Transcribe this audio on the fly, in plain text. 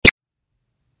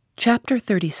Chapter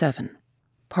 37,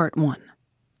 Part 1.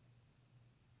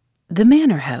 The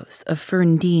manor house of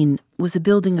Ferndean was a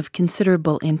building of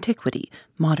considerable antiquity,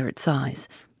 moderate size,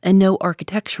 and no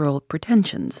architectural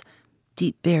pretensions,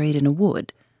 deep buried in a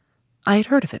wood. I had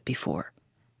heard of it before.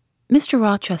 Mr.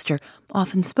 Rochester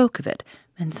often spoke of it,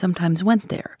 and sometimes went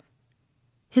there.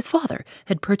 His father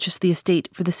had purchased the estate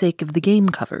for the sake of the game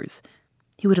covers.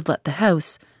 He would have let the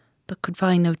house, but could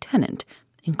find no tenant,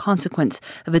 in consequence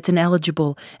of its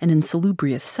ineligible and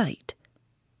insalubrious site.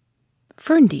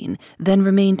 Ferndean then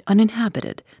remained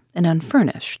uninhabited and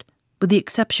unfurnished, with the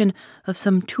exception of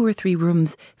some 2 or 3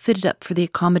 rooms fitted up for the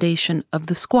accommodation of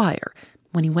the squire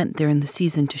when he went there in the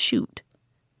season to shoot.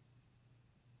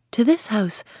 To this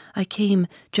house I came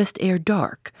just ere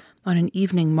dark, on an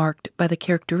evening marked by the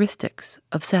characteristics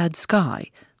of sad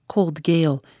sky, cold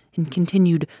gale, and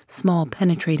continued small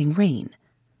penetrating rain.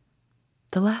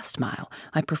 The last mile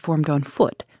I performed on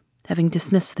foot, having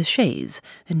dismissed the chaise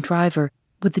and driver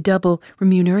with the double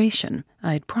remuneration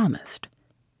I had promised.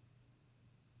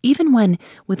 Even when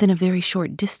within a very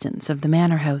short distance of the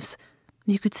manor house,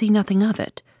 you could see nothing of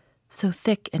it, so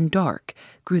thick and dark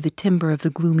grew the timber of the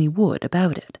gloomy wood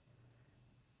about it.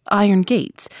 Iron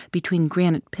gates between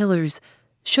granite pillars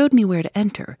showed me where to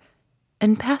enter,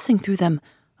 and passing through them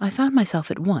I found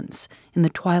myself at once in the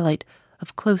twilight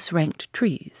of close-ranked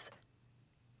trees.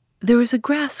 There was a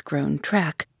grass-grown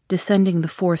track descending the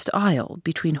forest aisle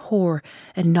between hoar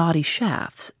and knotty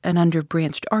shafts and under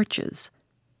branched arches.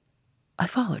 I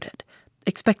followed it,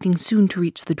 expecting soon to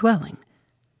reach the dwelling.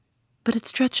 But it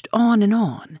stretched on and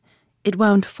on. It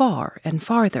wound far and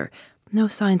farther. No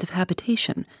signs of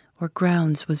habitation or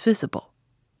grounds was visible.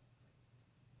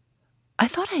 I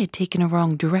thought I had taken a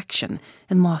wrong direction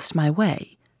and lost my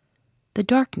way. The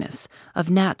darkness of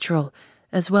natural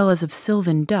as well as of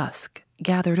sylvan dusk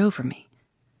gathered over me.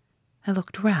 I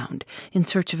looked round in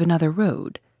search of another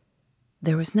road.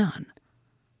 There was none.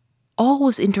 All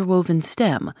was interwoven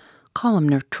stem,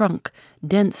 columnar trunk,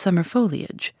 dense summer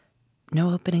foliage. No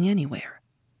opening anywhere.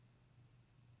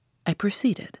 I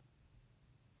proceeded.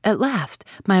 At last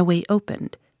my way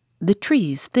opened. The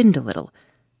trees thinned a little.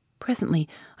 Presently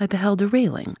I beheld a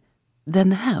railing, then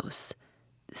the house,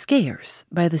 scarce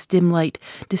by this dim light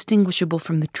distinguishable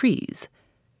from the trees.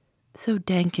 So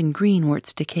dank and green were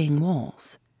its decaying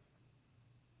walls.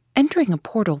 Entering a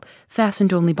portal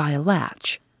fastened only by a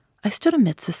latch, I stood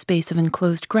amidst a space of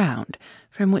enclosed ground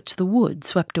from which the wood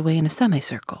swept away in a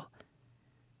semicircle.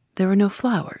 There were no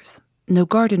flowers, no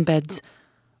garden beds,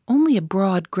 only a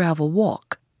broad gravel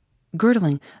walk,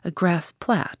 girdling a grass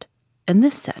plat, and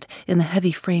this set in the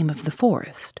heavy frame of the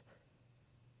forest.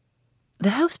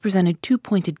 The house presented 2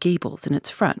 pointed gables in its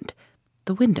front.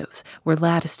 The windows were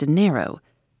latticed and narrow.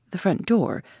 The front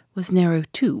door was narrow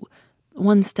too.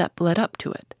 1 step led up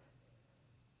to it.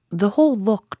 The whole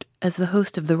looked, as the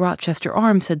host of the Rochester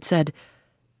Arms had said,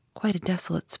 quite a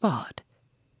desolate spot.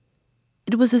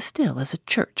 It was as still as a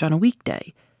church on a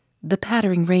weekday. The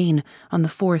pattering rain on the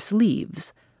forest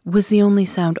leaves was the only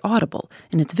sound audible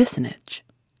in its vicinage.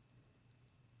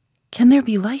 "Can there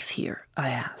be life here?" I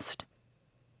asked.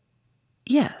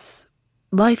 Yes,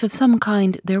 life of some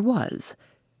kind there was,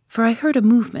 for I heard a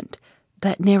movement.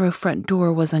 That narrow front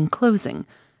door was unclosing,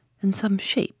 and some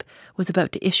shape was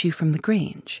about to issue from the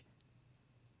grange.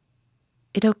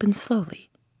 It opened slowly.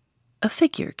 A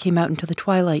figure came out into the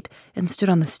twilight and stood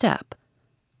on the step.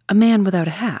 A man without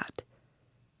a hat.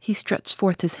 He stretched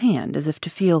forth his hand as if to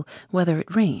feel whether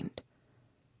it rained.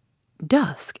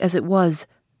 Dusk as it was,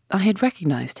 I had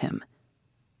recognized him.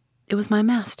 It was my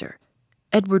master,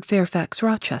 Edward Fairfax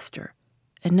Rochester,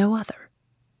 and no other.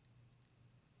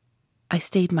 I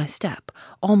stayed my step,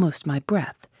 almost my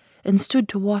breath, and stood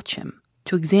to watch him,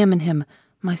 to examine him,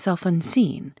 myself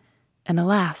unseen, and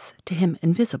alas, to him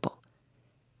invisible.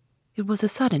 It was a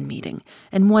sudden meeting,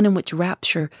 and one in which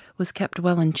rapture was kept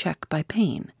well in check by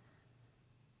pain.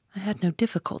 I had no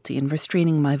difficulty in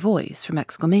restraining my voice from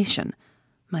exclamation,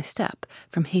 my step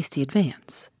from hasty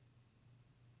advance.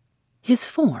 His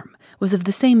form was of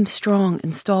the same strong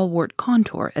and stalwart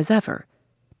contour as ever.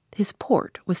 His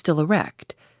port was still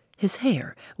erect. His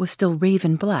hair was still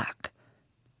raven black,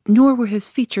 nor were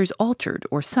his features altered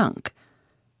or sunk.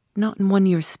 Not in 1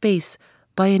 year's space,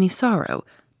 by any sorrow,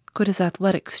 could his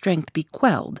athletic strength be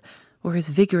quelled or his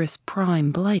vigorous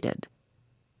prime blighted.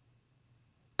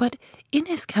 But in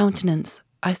his countenance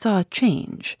I saw a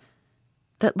change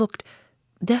that looked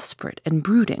desperate and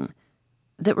brooding,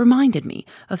 that reminded me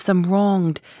of some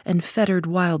wronged and fettered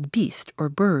wild beast or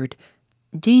bird,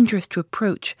 dangerous to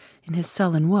approach in his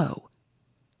sullen woe.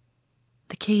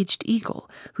 The caged eagle,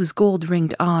 whose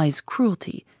gold-ringed eyes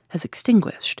cruelty has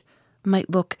extinguished, might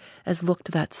look as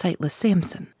looked that sightless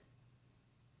Samson.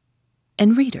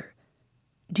 And reader,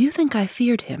 do you think I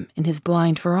feared him in his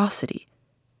blind ferocity?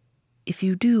 If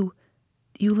you do,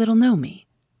 you little know me.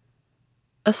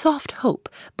 A soft hope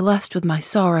blessed with my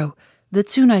sorrow that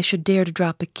soon I should dare to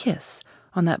drop a kiss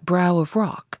on that brow of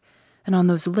rock and on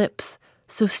those lips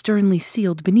so sternly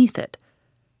sealed beneath it.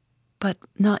 But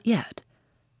not yet.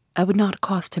 I would not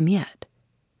accost him yet.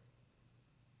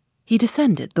 He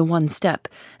descended the one step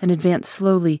and advanced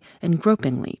slowly and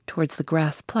gropingly towards the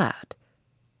grass plat.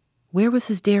 Where was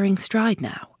his daring stride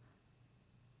now?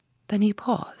 Then he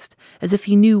paused, as if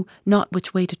he knew not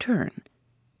which way to turn.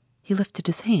 He lifted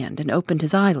his hand and opened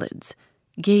his eyelids,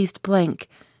 gazed blank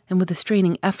and with a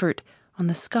straining effort on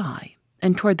the sky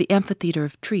and toward the amphitheater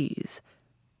of trees.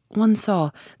 One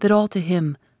saw that all to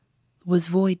him was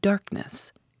void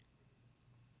darkness.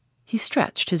 He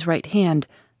stretched his right hand,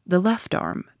 the left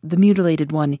arm, the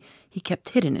mutilated one he kept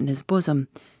hidden in his bosom.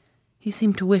 He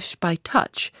seemed to wish by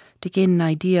touch to gain an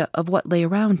idea of what lay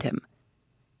around him.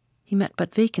 He met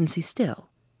but vacancy still,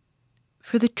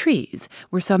 for the trees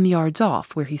were some yards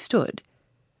off where he stood.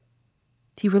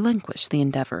 He relinquished the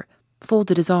endeavor,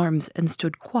 folded his arms, and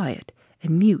stood quiet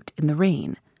and mute in the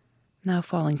rain, now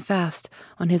falling fast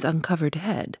on his uncovered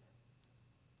head.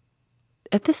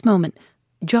 At this moment,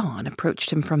 John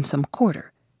approached him from some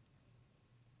quarter.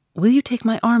 "Will you take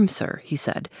my arm, sir?" he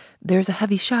said. "There's a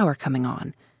heavy shower coming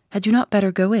on. Had you not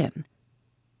better go in?"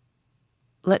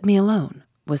 "Let me alone,"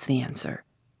 was the answer.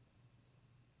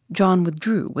 John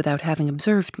withdrew without having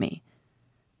observed me.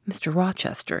 Mr.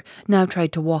 Rochester now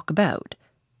tried to walk about.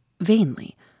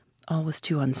 Vainly, all was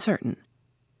too uncertain.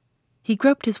 He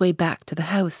groped his way back to the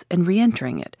house and,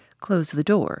 re-entering it, closed the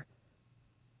door.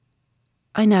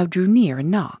 I now drew near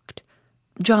and knocked.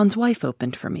 John's wife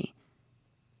opened for me.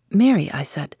 "Mary," I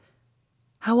said,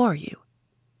 "how are you?"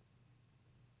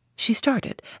 She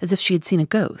started as if she had seen a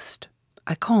ghost.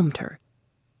 I calmed her.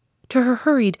 To her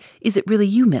hurried, "Is it really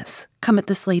you, miss, come at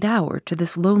this late hour to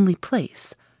this lonely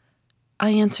place?"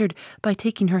 I answered by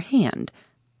taking her hand,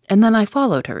 and then I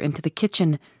followed her into the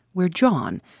kitchen where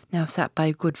John now sat by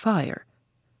a good fire.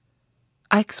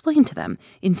 I explained to them,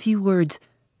 in few words,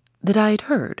 that I had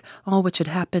heard all which had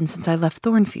happened since I left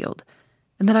Thornfield,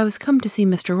 and that I was come to see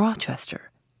Mr.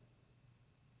 Rochester.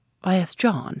 I asked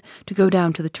John to go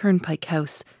down to the turnpike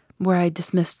house where I had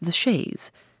dismissed the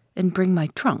chaise, and bring my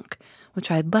trunk,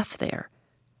 which I had left there.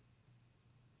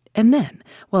 And then,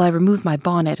 while I removed my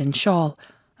bonnet and shawl,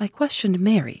 I questioned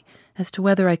Mary as to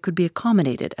whether I could be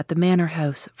accommodated at the manor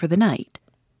house for the night.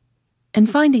 And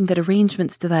finding that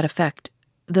arrangements to that effect,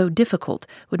 though difficult,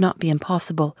 would not be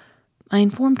impossible, I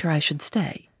informed her I should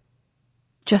stay.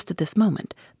 Just at this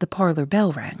moment, the parlor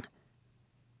bell rang.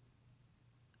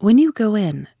 "When you go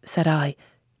in," said I,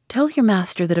 "tell your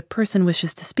master that a person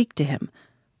wishes to speak to him,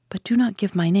 but do not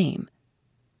give my name."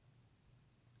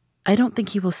 "I don't think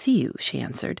he will see you," she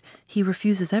answered. "He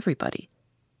refuses everybody."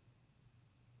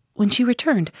 When she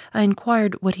returned, I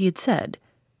inquired what he had said.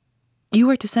 "You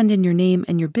are to send in your name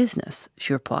and your business,"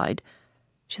 she replied.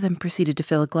 She then proceeded to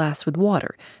fill a glass with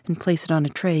water and place it on a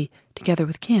tray, together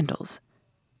with candles.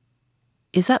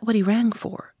 "Is that what he rang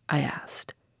for?" I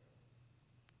asked.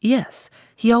 "Yes,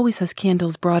 he always has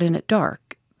candles brought in at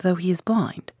dark, though he is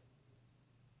blind."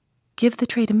 "Give the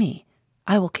tray to me.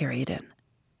 I will carry it in."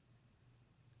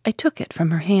 I took it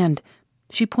from her hand.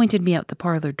 She pointed me out the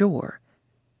parlor door.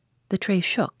 The tray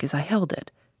shook as I held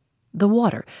it. The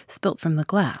water spilt from the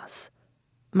glass.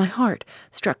 My heart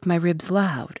struck my ribs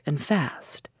loud and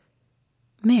fast.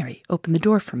 Mary opened the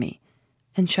door for me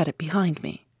and shut it behind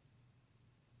me.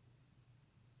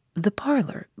 The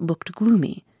parlor looked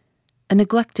gloomy. A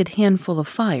neglected handful of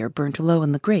fire burnt low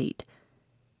in the grate,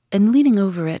 and leaning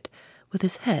over it, with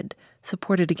his head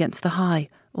supported against the high,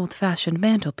 old-fashioned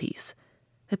mantelpiece,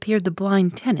 appeared the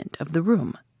blind tenant of the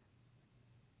room.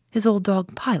 His old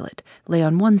dog Pilot lay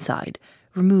on one side,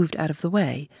 removed out of the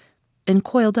way, and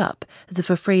coiled up as if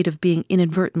afraid of being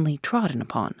inadvertently trodden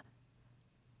upon.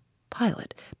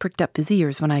 Pilot pricked up his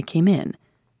ears when I came in.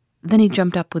 Then he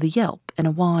jumped up with a yelp and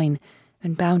a whine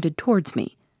and bounded towards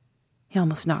me. He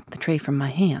almost knocked the tray from my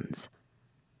hands.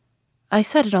 I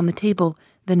set it on the table,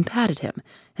 then patted him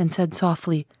and said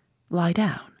softly, "Lie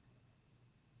down."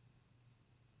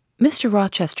 Mr.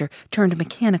 Rochester turned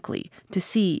mechanically to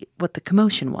see what the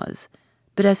commotion was,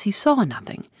 but as he saw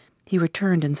nothing, he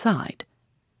returned inside.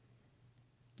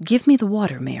 "Give me the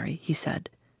water, Mary," he said.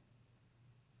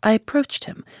 I approached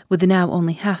him with the now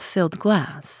only half-filled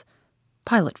glass.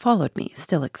 Pilot followed me,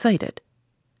 still excited.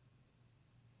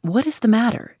 "What is the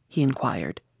matter?" he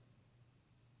inquired.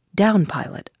 "Down,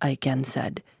 Pilot," I again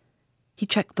said. He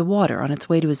checked the water on its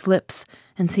way to his lips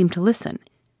and seemed to listen.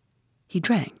 He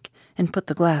drank and put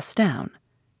the glass down.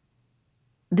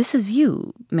 "This is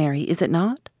you, Mary, is it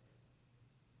not?"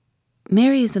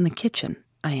 "Mary is in the kitchen,"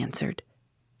 I answered.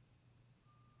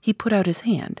 He put out his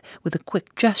hand with a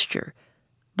quick gesture,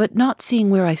 but not seeing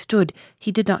where I stood,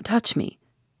 he did not touch me.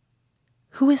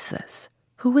 "Who is this?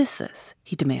 Who is this?"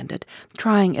 he demanded,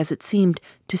 trying, as it seemed,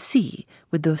 to see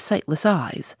with those sightless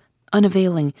eyes,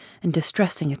 unavailing and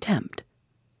distressing attempt.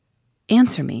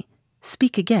 "Answer me.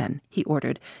 Speak again," he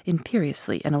ordered,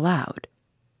 imperiously and aloud.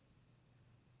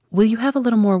 "Will you have a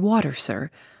little more water,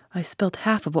 sir? I spilt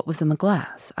half of what was in the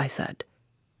glass," I said.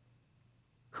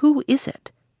 "Who is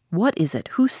it? What is it?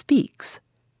 Who speaks?"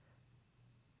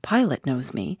 "Pilate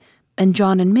knows me, and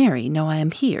John and Mary know I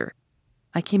am here.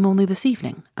 I came only this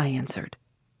evening," I answered.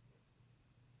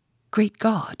 Great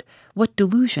God, what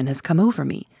delusion has come over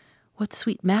me? What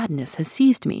sweet madness has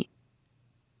seized me?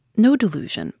 No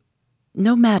delusion,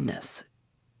 no madness.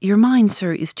 Your mind,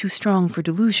 sir, is too strong for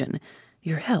delusion,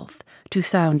 your health too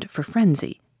sound for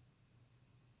frenzy.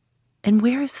 And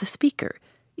where is the speaker?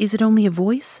 Is it only a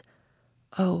voice?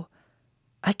 Oh,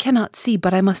 I cannot see,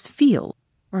 but I must feel,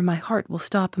 or my heart will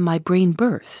stop and my brain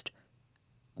burst.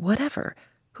 Whatever,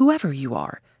 whoever you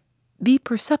are, be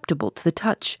perceptible to the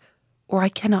touch, or I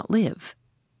cannot live.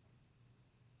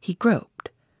 He groped.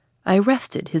 I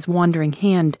arrested his wandering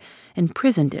hand and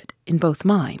prisoned it in both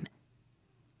mine.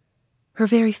 "Her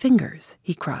very fingers,"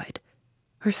 he cried.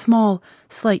 "Her small,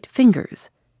 slight fingers.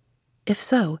 If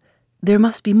so, there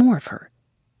must be more of her."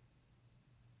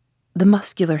 The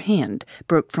muscular hand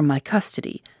broke from my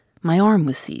custody. My arm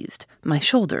was seized, my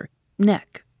shoulder,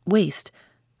 neck, waist.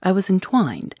 I was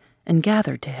entwined and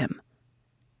gathered to him.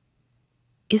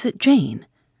 "Is it Jane?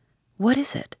 What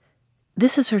is it?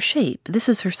 This is her shape, this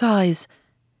is her size.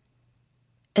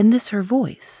 And this her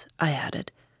voice," I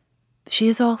added. "She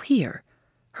is all here.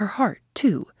 Her heart,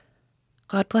 too.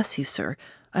 God bless you, sir.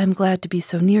 I am glad to be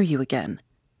so near you again."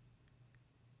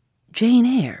 "Jane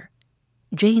Eyre,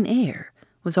 Jane Eyre,"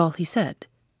 was all he said.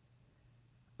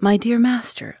 "My dear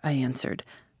master," I answered,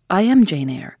 "I am Jane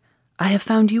Eyre. I have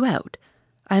found you out.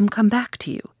 I am come back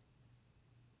to you.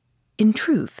 In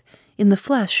truth, in the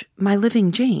flesh, my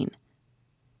living Jane.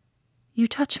 You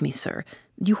touch me, sir.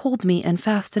 You hold me, and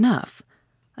fast enough.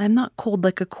 I am not cold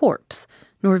like a corpse,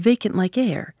 nor vacant like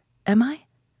air, am I?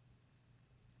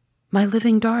 My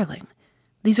living darling,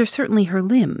 these are certainly her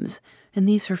limbs, and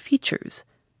these her features.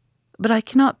 But I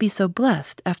cannot be so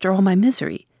blessed after all my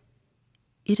misery.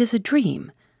 It is a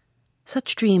dream,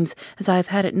 such dreams as I have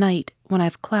had at night when I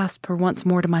have clasped her once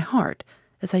more to my heart,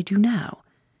 as I do now,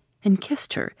 and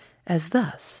kissed her as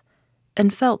thus,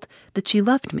 and felt that she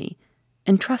loved me,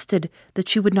 and trusted that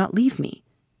she would not leave me.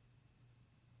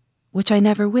 Which I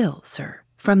never will, sir,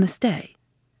 from this day.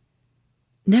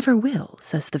 Never will,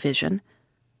 says the vision,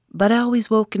 but I always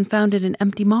woke and found it an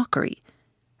empty mockery,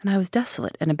 and I was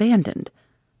desolate and abandoned,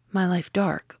 my life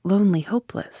dark, lonely,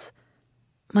 hopeless,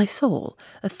 my soul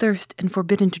athirst and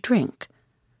forbidden to drink,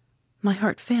 my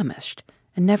heart famished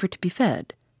and never to be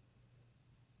fed.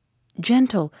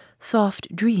 Gentle,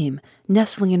 soft dream,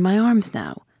 nestling in my arms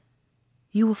now,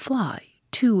 you will fly,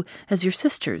 too, as your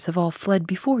sisters have all fled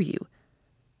before you.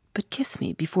 But kiss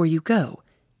me before you go.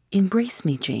 Embrace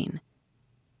me, Jane.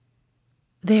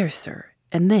 There, sir,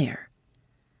 and there.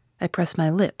 I pressed my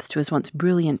lips to his once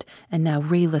brilliant and now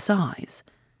rayless eyes.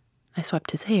 I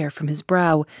swept his hair from his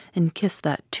brow and kissed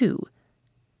that too.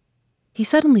 He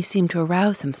suddenly seemed to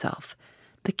arouse himself.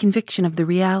 The conviction of the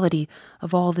reality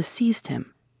of all this seized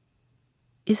him.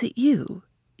 Is it you?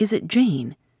 Is it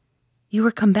Jane? You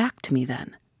are come back to me,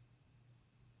 then?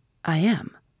 I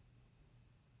am.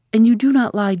 And you do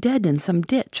not lie dead in some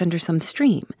ditch under some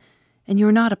stream, and you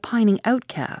are not a pining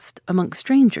outcast amongst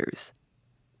strangers.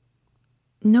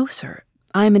 No, sir,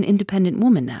 I am an independent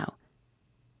woman now.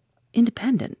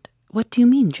 Independent? What do you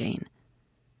mean, Jane?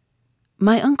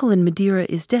 My uncle in Madeira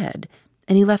is dead,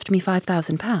 and he left me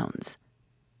 £5,000.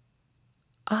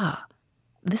 Ah,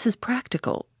 this is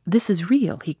practical, this is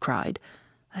real, he cried.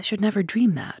 I should never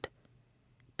dream that.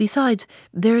 Besides,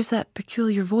 there is that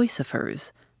peculiar voice of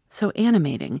hers, so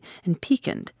animating and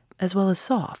piquant as well as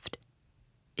soft.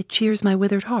 It cheers my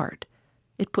withered heart.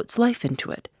 It puts life into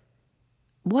it.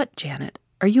 What, Janet?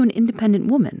 Are you an independent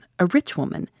woman, a rich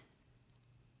woman?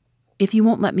 If you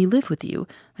won't let me live with you,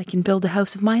 I can build a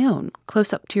house of my own,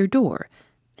 close up to your door,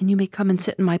 and you may come and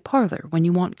sit in my parlor when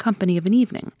you want company of an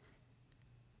evening.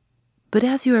 But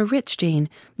as you are rich, Jane,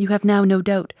 you have now, no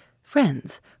doubt,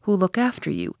 friends who will look after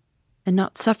you, and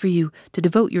not suffer you to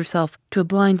devote yourself to a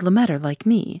blind Lemaitre like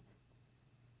me.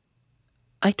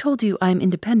 I told you I am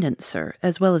independent, sir,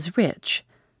 as well as rich.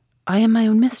 I am my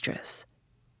own mistress.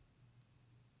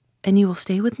 And you will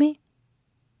stay with me?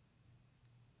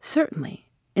 Certainly,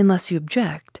 unless you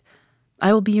object.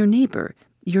 I will be your neighbor,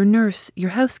 your nurse, your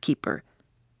housekeeper.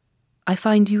 I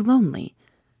find you lonely.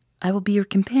 I will be your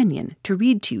companion, to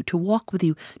read to you, to walk with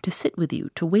you, to sit with you,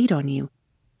 to wait on you,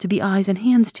 to be eyes and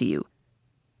hands to you.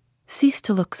 Cease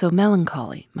to look so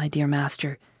melancholy, my dear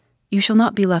master. You shall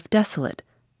not be left desolate,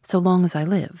 so long as I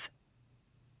live.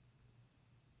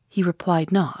 He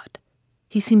replied not.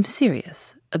 He seemed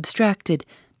serious, abstracted.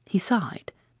 He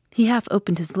sighed. He half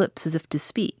opened his lips as if to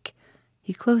speak.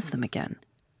 He closed them again.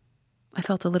 I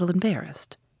felt a little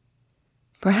embarrassed.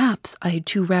 Perhaps I had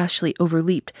too rashly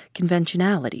overleaped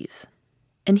conventionalities,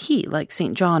 and he, like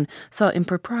St. John, saw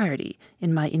impropriety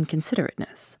in my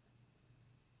inconsiderateness.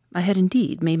 I had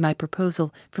indeed made my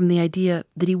proposal from the idea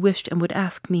that he wished and would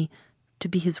ask me to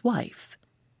be his wife.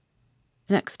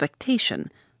 An expectation,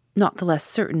 not the less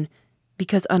certain,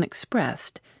 because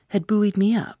unexpressed, had buoyed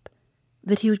me up,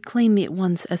 that he would claim me at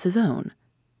once as his own.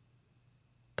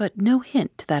 But no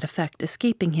hint to that effect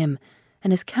escaping him,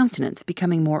 and his countenance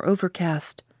becoming more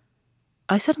overcast,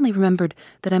 I suddenly remembered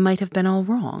that I might have been all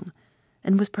wrong,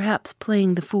 and was perhaps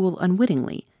playing the fool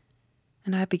unwittingly,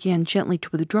 and I began gently to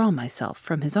withdraw myself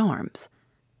from his arms.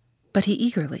 But he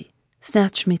eagerly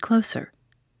snatched me closer.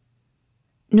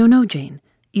 No, no, Jane,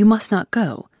 you must not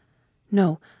go.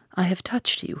 No, I have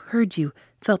touched you, heard you,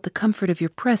 felt the comfort of your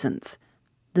presence,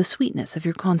 the sweetness of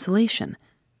your consolation.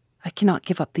 I cannot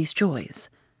give up these joys.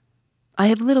 I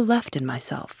have little left in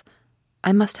myself.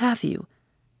 I must have you.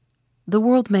 The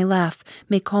world may laugh,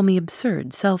 may call me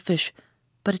absurd, selfish,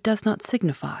 but it does not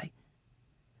signify.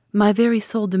 My very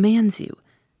soul demands you.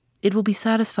 It will be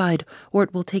satisfied, or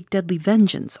it will take deadly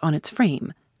vengeance on its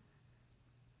frame.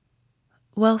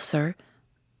 Well, sir,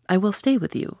 I will stay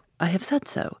with you. I have said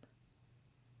so.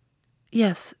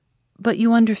 Yes, but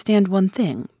you understand one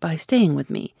thing by staying with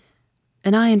me,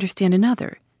 and I understand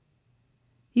another.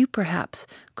 You perhaps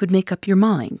could make up your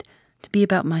mind to be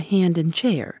about my hand and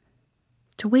chair,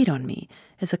 to wait on me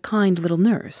as a kind little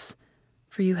nurse,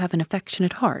 for you have an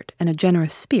affectionate heart and a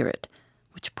generous spirit,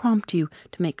 which prompt you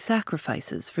to make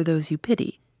sacrifices for those you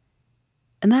pity,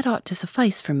 and that ought to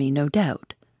suffice for me, no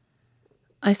doubt.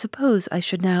 I suppose I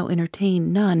should now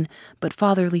entertain none but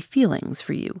fatherly feelings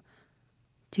for you.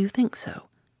 Do you think so?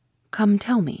 Come,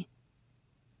 tell me.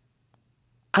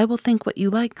 I will think what you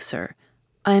like, sir.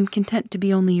 I am content to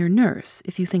be only your nurse,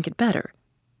 if you think it better.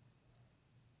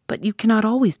 But you cannot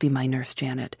always be my nurse,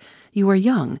 Janet. You are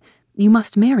young. You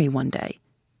must marry one day.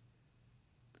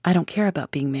 I don't care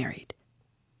about being married.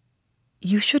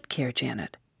 You should care,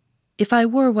 Janet. If I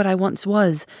were what I once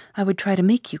was, I would try to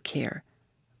make you care.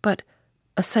 But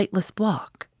a sightless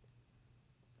block.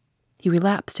 He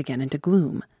relapsed again into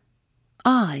gloom.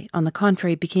 I, on the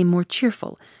contrary, became more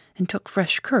cheerful and took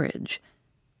fresh courage.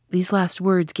 These last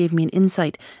words gave me an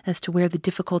insight as to where the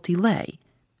difficulty lay,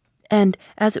 and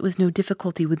as it was no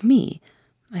difficulty with me,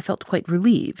 I felt quite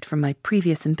relieved from my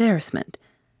previous embarrassment.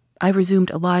 I resumed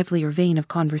a livelier vein of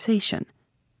conversation.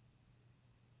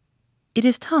 It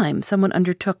is time someone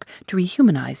undertook to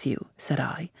rehumanize you, said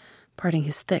I, parting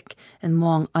his thick and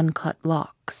long uncut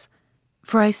locks.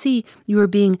 For I see you are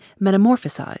being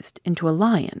metamorphosized into a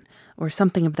lion, or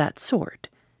something of that sort.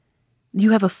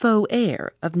 You have a faux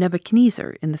air of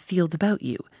Nebuchadnezzar in the fields about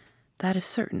you, that is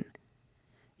certain.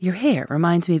 Your hair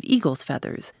reminds me of eagle's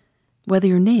feathers. Whether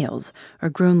your nails are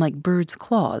grown like birds'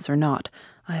 claws or not,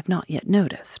 I have not yet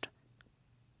noticed.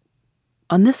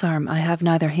 On this arm I have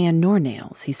neither hand nor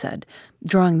nails, he said,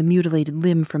 drawing the mutilated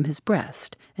limb from his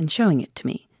breast and showing it to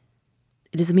me.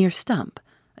 It is a mere stump,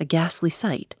 a ghastly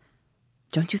sight.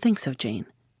 Don't you think so, Jane?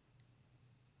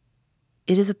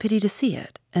 It is a pity to see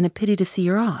it, and a pity to see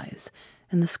your eyes,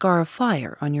 and the scar of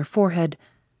fire on your forehead,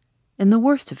 and the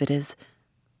worst of it is,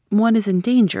 one is in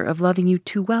danger of loving you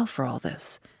too well for all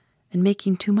this, and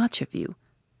making too much of you.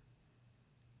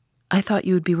 I thought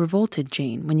you would be revolted,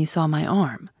 Jane, when you saw my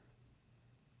arm.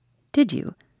 Did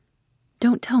you?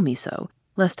 Don't tell me so,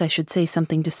 lest I should say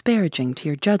something disparaging to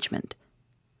your judgment.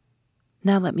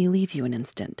 Now let me leave you an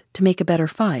instant, to make a better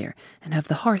fire, and have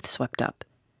the hearth swept up.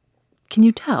 Can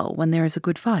you tell when there is a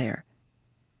good fire?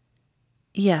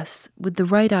 Yes, with the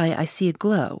right eye I see a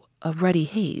glow, a ruddy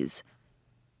haze.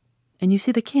 And you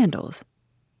see the candles?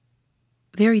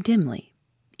 Very dimly.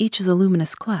 Each is a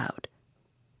luminous cloud.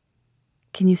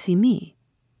 Can you see me?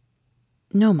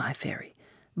 No, my fairy,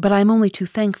 but I am only too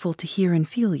thankful to hear and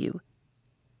feel you.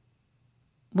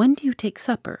 When do you take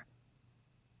supper?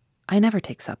 I never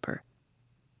take supper.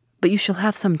 But you shall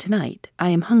have some tonight. I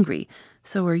am hungry.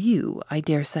 So are you, I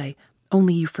dare say,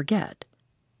 only you forget.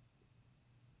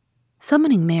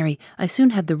 Summoning Mary, I soon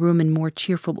had the room in more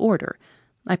cheerful order.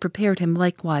 I prepared him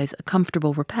likewise a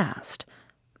comfortable repast.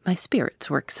 My spirits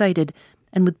were excited,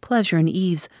 and with pleasure and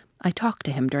ease I talked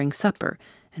to him during supper,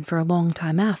 and for a long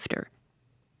time after.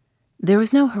 There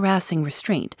was no harassing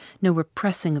restraint, no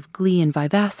repressing of glee and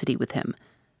vivacity with him,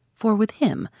 for with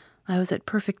him I was at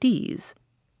perfect ease,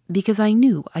 because I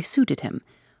knew I suited him.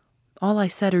 All I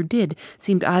said or did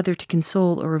seemed either to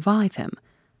console or revive him.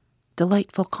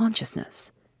 Delightful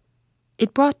consciousness.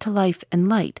 It brought to life and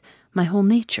light my whole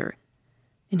nature.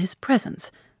 In his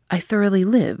presence I thoroughly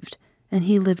lived, and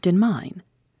he lived in mine.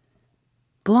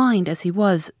 Blind as he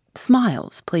was,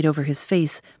 smiles played over his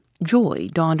face, joy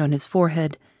dawned on his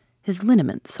forehead, his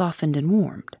lineaments softened and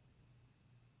warmed.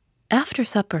 After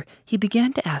supper, he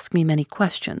began to ask me many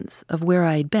questions of where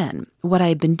I had been, what I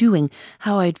had been doing,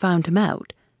 how I had found him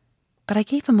out, but I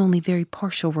gave him only very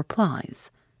partial replies.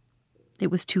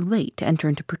 It was too late to enter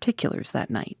into particulars that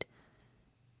night.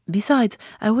 Besides,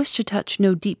 I wished to touch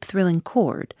no deep thrilling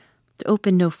chord, to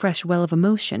open no fresh well of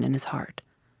emotion in his heart.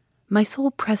 My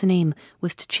sole present aim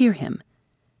was to cheer him.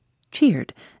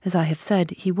 Cheered, as I have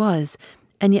said, he was,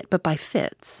 and yet but by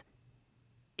fits.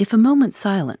 If a moment's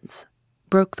silence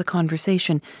broke the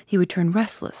conversation, he would turn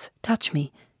restless, touch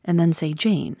me, and then say,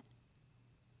 "Jane."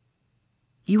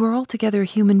 "You are altogether a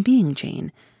human being,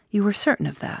 Jane. You are certain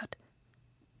of that?"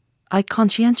 "I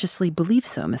conscientiously believe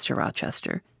so, Mr.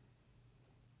 Rochester."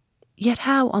 "Yet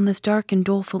how, on this dark and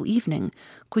doleful evening,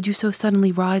 could you so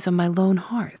suddenly rise on my lone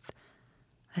hearth?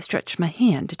 I stretched my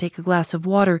hand to take a glass of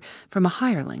water from a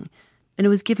hireling, and it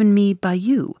was given me by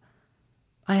you.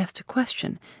 I asked a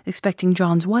question, expecting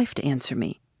John's wife to answer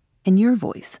me, and your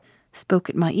voice spoke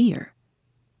at my ear."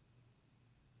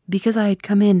 "Because I had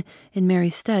come in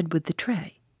Mary's stead with the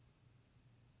tray.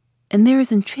 And there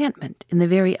is enchantment in the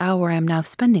very hour I am now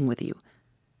spending with you.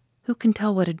 Who can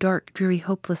tell what a dark, dreary,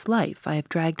 hopeless life I have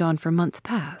dragged on for months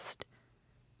past?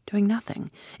 Doing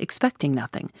nothing, expecting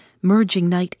nothing, merging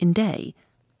night in day,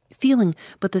 feeling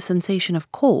but the sensation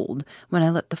of cold when I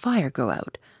let the fire go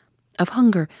out, of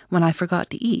hunger when I forgot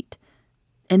to eat,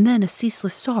 and then a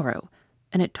ceaseless sorrow,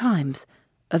 and at times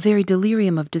a very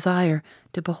delirium of desire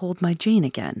to behold my Jane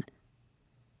again.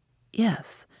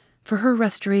 Yes, for her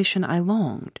restoration I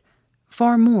longed,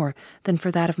 far more than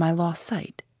for that of my lost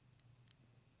sight.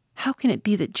 How can it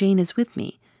be that Jane is with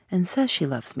me and says she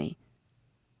loves me?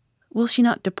 Will she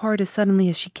not depart as suddenly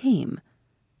as she came?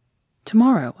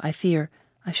 Tomorrow, I fear,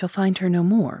 I shall find her no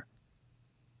more.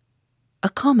 A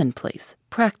commonplace,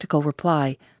 practical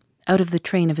reply, out of the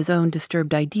train of his own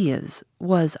disturbed ideas,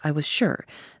 was, I was sure,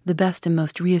 the best and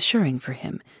most reassuring for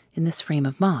him in this frame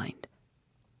of mind.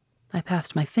 I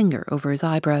passed my finger over his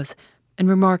eyebrows and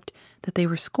remarked that they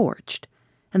were scorched,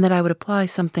 and that I would apply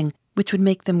something which would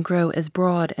make them grow as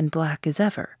broad and black as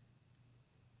ever.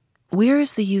 Where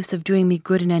is the use of doing me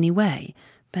good in any way,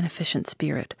 beneficent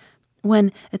spirit,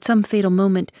 when, at some fatal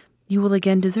moment, you will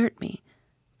again desert me,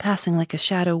 passing like a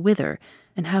shadow whither,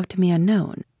 and how to me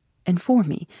unknown, and for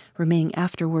me remaining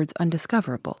afterwards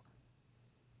undiscoverable?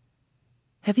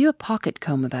 Have you a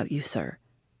pocket-comb about you, sir?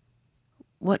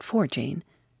 What for, Jane?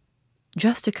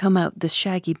 Just to comb out this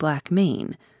shaggy black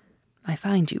mane. I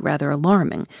find you rather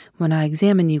alarming when I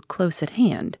examine you close at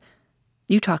hand.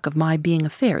 You talk of my being a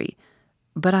fairy,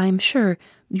 but I am sure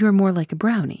you are more like a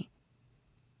brownie.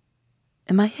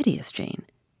 Am I hideous, Jane?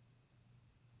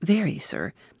 Very,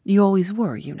 sir. You always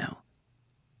were, you know.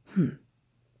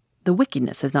 The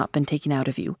wickedness has not been taken out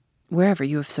of you, wherever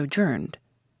you have sojourned.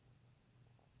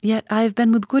 Yet I have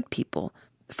been with good people,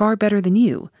 far better than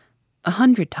you,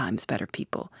 100 times better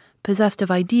people, possessed of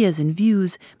ideas and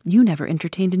views you never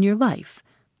entertained in your life,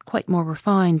 quite more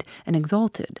refined and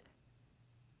exalted.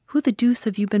 Who the deuce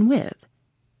have you been with?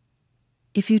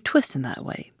 If you twist in that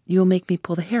way, you will make me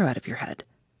pull the hair out of your head.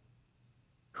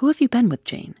 Who have you been with,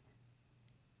 Jane?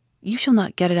 You shall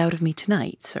not get it out of me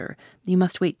tonight, sir. You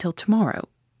must wait till tomorrow.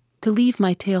 To leave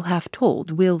my tale half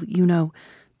told will, you know,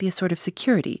 be a sort of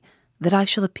security that I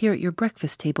shall appear at your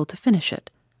breakfast table to finish it.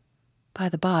 By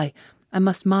the by, I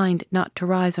must mind not to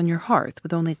rise on your hearth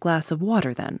with only a glass of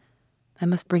water then. I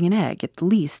must bring an egg, at the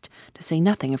least, to say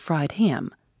nothing of fried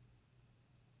ham.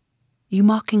 You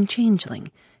mocking changeling,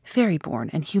 fairy-born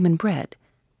and human-bred,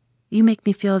 you make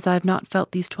me feel as I have not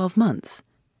felt these 12 months.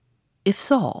 If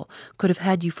Saul could have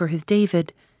had you for his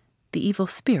David, the evil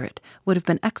spirit would have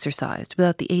been exorcised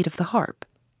without the aid of the harp.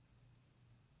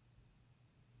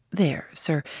 There,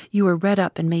 sir, you are redd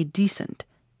up and made decent.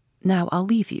 Now I'll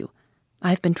leave you. I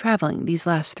have been traveling these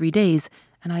last 3 days,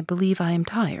 and I believe I am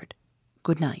tired.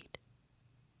 Good night.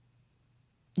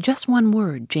 Just one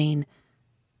word, Jane.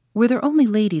 Were there only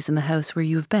ladies in the house where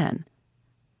you have been?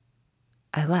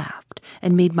 I laughed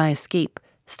and made my escape,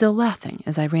 still laughing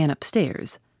as I ran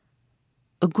upstairs.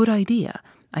 A good idea,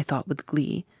 I thought with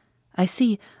glee. I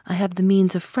see I have the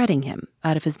means of fretting him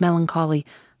out of his melancholy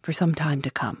for some time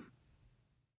to come.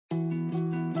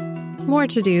 More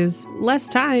to-dos, less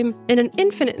time, and an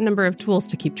infinite number of tools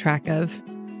to keep track of.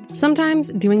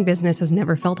 Sometimes doing business has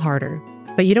never felt harder,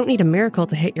 but you don't need a miracle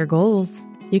to hit your goals.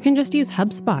 You can just use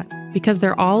HubSpot, because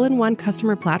their all-in-one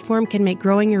customer platform can make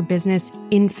growing your business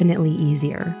infinitely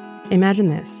easier. Imagine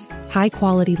this: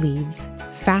 high-quality leads,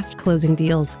 fast closing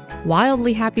deals,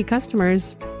 wildly happy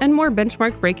customers, and more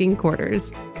benchmark-breaking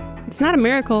quarters. It's not a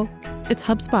miracle, it's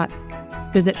HubSpot.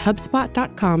 Visit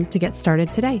HubSpot.com to get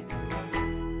started today.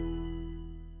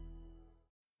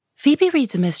 Phoebe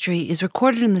Reads a Mystery is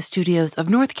recorded in the studios of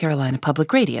North Carolina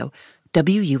Public Radio,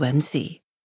 WUNC.